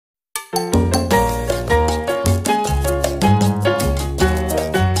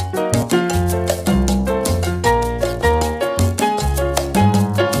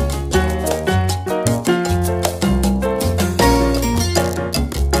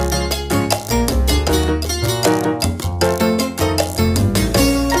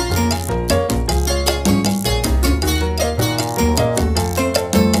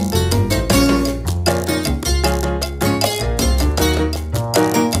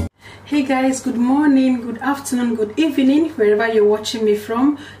Hey guys, good morning, good afternoon, good evening, wherever you're watching me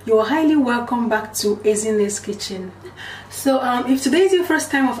from. You're highly welcome back to Ezine's Kitchen. So if today is your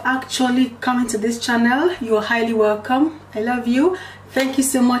first time of actually coming to this channel, you're highly welcome. I love you. Thank you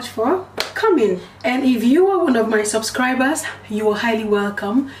so much for coming. And if you are one of my subscribers, you are highly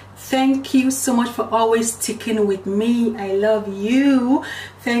welcome. Thank you so much for always sticking with me. I love you.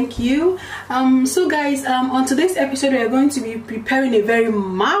 Thank you. So guys, on today's episode we are going to be preparing a very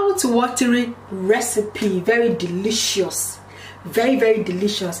mouth-watering recipe. Very delicious, very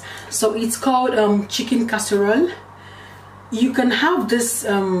delicious. So it's called chicken casserole. You can have this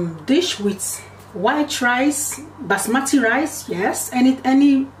dish with white rice, basmati rice, yes,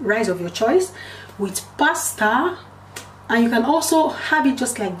 any rice of your choice, with pasta, and you can also have it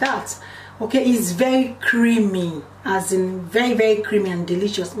just like that. Okay, it's very creamy, as in very creamy and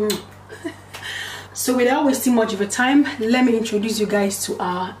delicious. So without wasting much of your time, let me introduce you guys to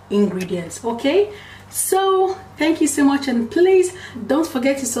our ingredients. Okay, so thank you so much, and please don't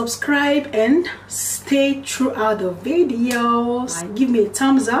forget to subscribe and stay throughout the videos. Give me a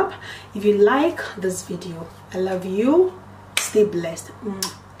thumbs up if you like this video. I love you. Stay blessed.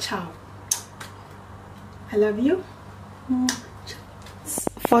 Ciao. I love you.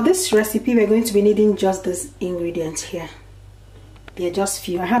 For this recipe we're going to be needing just this ingredients here. They're just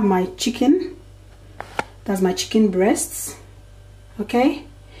few. I have my chicken, that's my chicken breasts. Okay,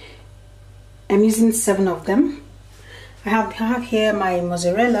 I'm using 7 of them. I have here my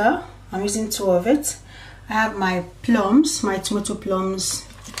mozzarella. I'm using 2 of it. I have my plums, my tomato plums,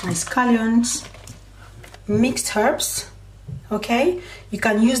 my scallions, mixed herbs. Okay, you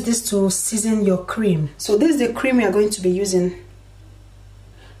can use this to season your cream. So this is the cream we are going to be using.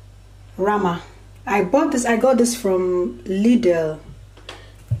 Rama. I got this from Lidl.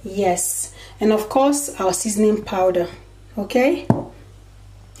 Yes, and of course our seasoning powder. Okay,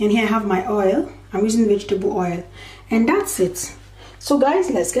 and here I have my oil. I'm using vegetable oil, and that's it. So guys,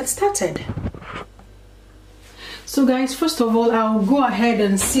 let's get started. So guys, first of all, I'll go ahead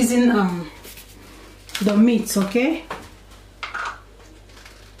and season the meat. Okay,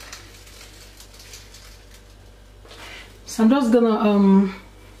 so I'm just gonna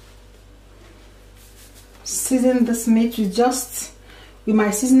season this meat with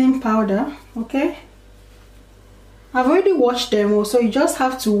my seasoning powder. Okay, I've already washed them, so you just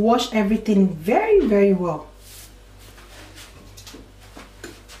have to wash everything very well.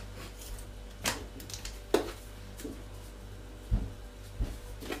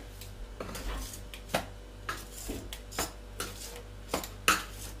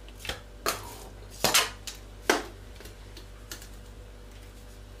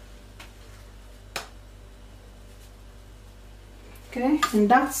 Okay, and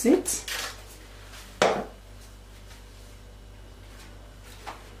that's it.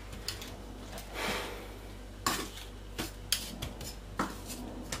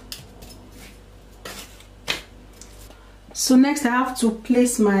 So next I have to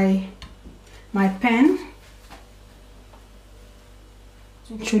place my pan,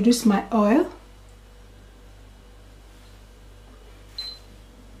 introduce my oil.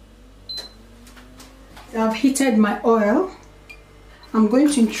 I've heated my oil. I'm going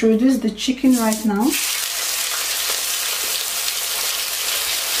to introduce the chicken right now.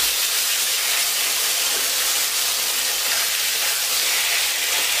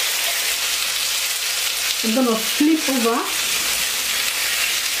 I'm gonna flip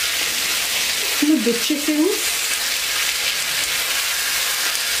the chicken.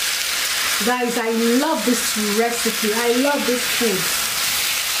 Guys, I love this recipe. I love this food.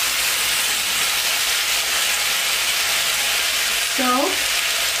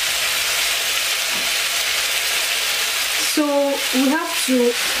 So we have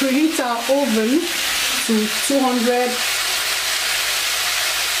to preheat our oven to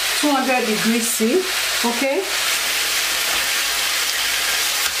 200 degrees C. Okay,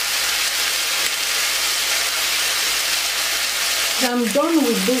 I'm done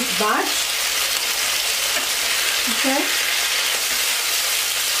with this batch.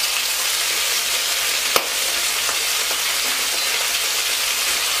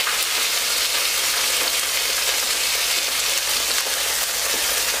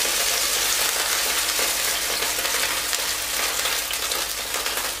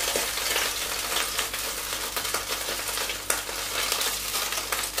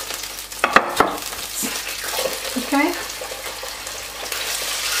 Okay,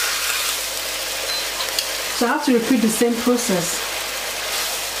 so I have to repeat the same process.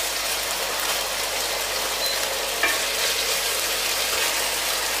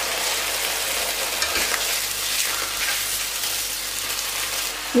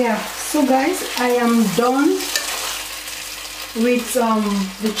 Yeah, so guys, I am done with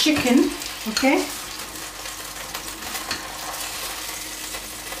the chicken. Okay,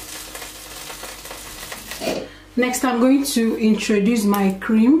 next I'm going to introduce my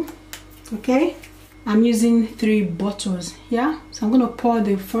cream. Okay, I'm using 3 bottles. Yeah, so I'm going to pour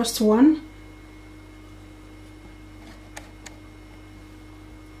the first one.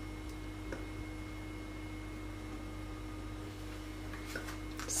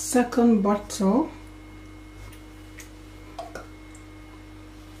 Second bottle.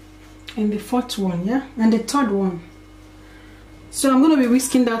 And the fourth one, yeah, and the third one. So I'm going to be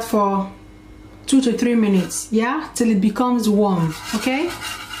whisking that for 2 to 3 minutes, yeah, till it becomes warm. Okay,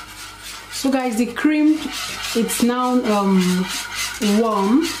 so guys, the cream, it's now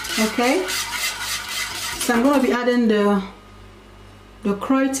warm. Okay, so I'm going to be adding the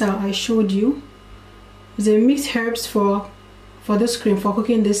kräuter I showed you. It's a mixed herbs for this cream, for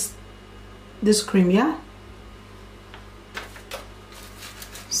cooking this cream. Yeah,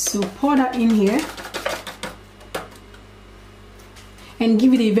 so pour that in here and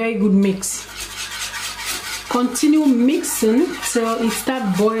give it a very good mix. Continue mixing till it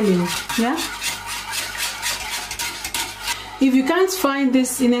starts boiling. Yeah, if you can't find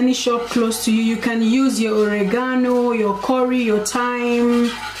this in any shop close to you, you can use your oregano, your curry, your thyme.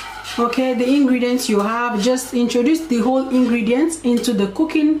 Okay, the ingredients you have, just introduce the whole ingredients into the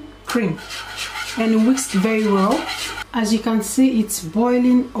cooking cream and whisk very well. As you can see, it's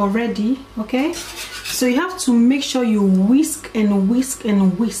boiling already. Okay, so you have to make sure you whisk and whisk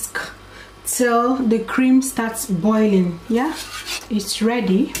and whisk till the cream starts boiling. Yeah, it's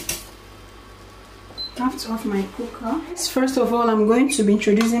ready. I have to off my cooker. First of all, I'm going to be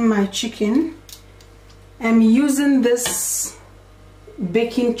introducing my chicken. I'm using this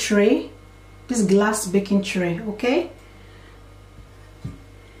baking tray, this glass baking tray. Okay,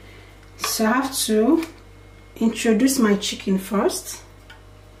 so I have to introduce my chicken first.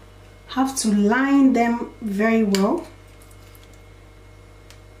 Have to line them very well.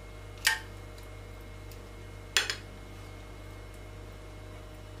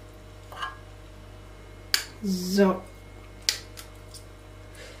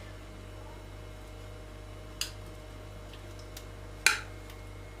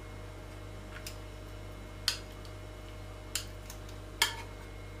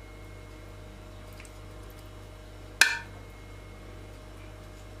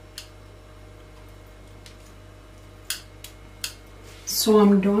 So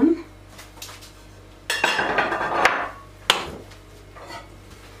I'm done.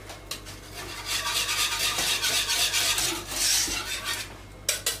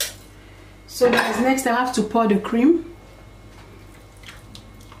 So guys, next I have to pour the cream.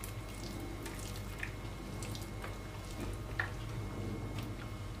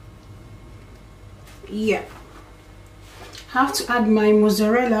 Yeah, have to add my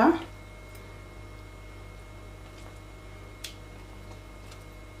mozzarella.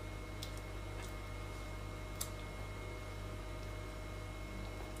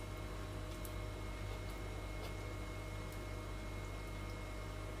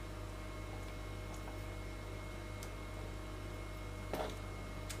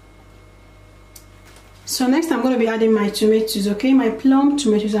 So next I'm going to be adding my tomatoes. Okay, my plum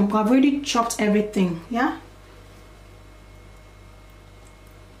tomatoes. I've already chopped everything. Yeah,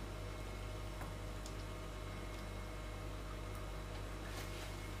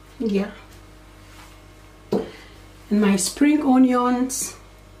 yeah, and my spring onions,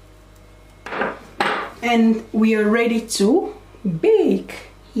 and we are ready to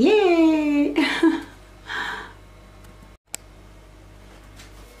bake. Yay!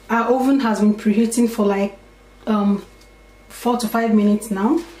 Our oven has been preheating for like 4 to 5 minutes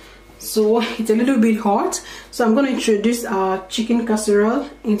now, so it's a little bit hot. So I'm going to introduce our chicken casserole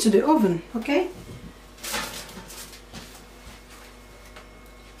into the oven. Okay,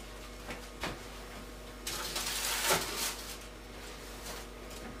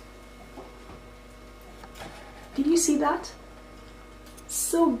 did you see that?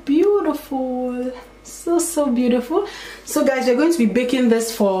 So beautiful, so beautiful. So guys, we're going to be baking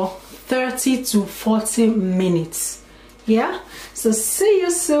this for 30 to 40 minutes. Yeah, so see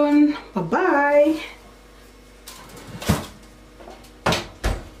you soon. Bye bye.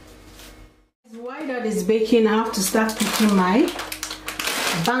 While that is baking, I have to start cooking my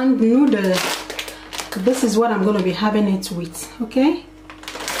band noodle. This is what I'm going to be having it with. Okay,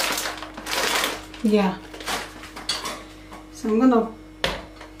 yeah, so I'm going to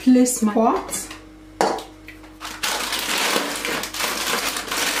place my pot.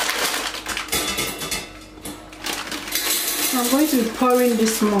 I'm going to be pouring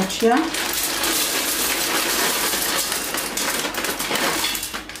this much, yeah.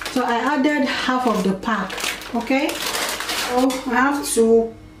 So I added half of the pack, okay. So I have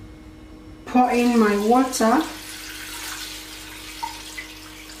to pour in my water.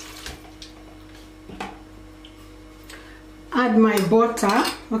 Add my butter,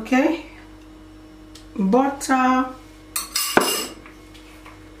 okay. Butter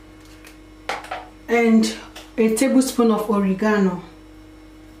and a tablespoon of oregano.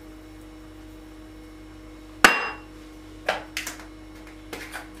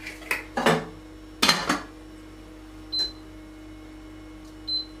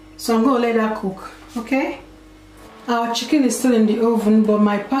 So I'm going to let that cook, okay? Our chicken is still in the oven, but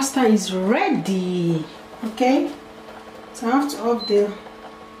my pasta is ready, okay? So I have to off the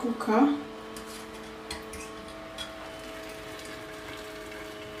cooker.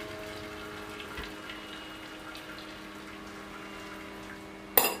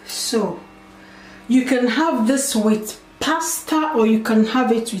 So you can have this with pasta or you can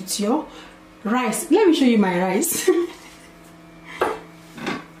have it with your rice. Let me show you my rice.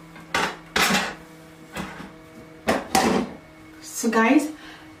 So guys,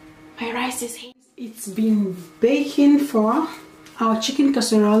 my rice is here. It's been baking for, our chicken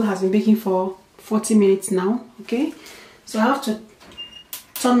casserole has been baking for 40 minutes now, okay? So I have to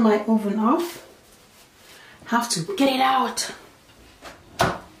turn my oven off. Have to get it out.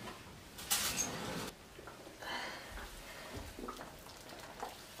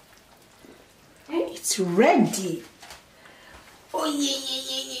 Okay, it's ready. Oh yeah.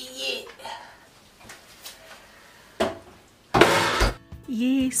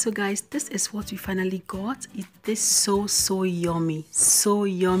 Yay. So guys, this is what we finally got. It is so yummy,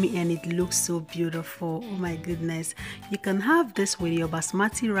 and it looks so beautiful. Oh my goodness. You can have this with your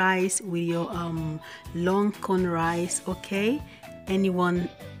basmati rice, with your long corn rice, okay? Anyone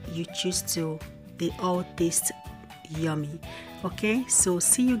you choose to, they all taste yummy. Okay, so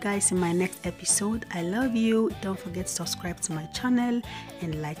see you guys in my next episode. I love you. Don't forget to subscribe to my channel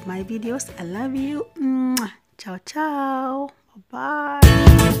and like my videos. I love you. Ciao ciao. Bye.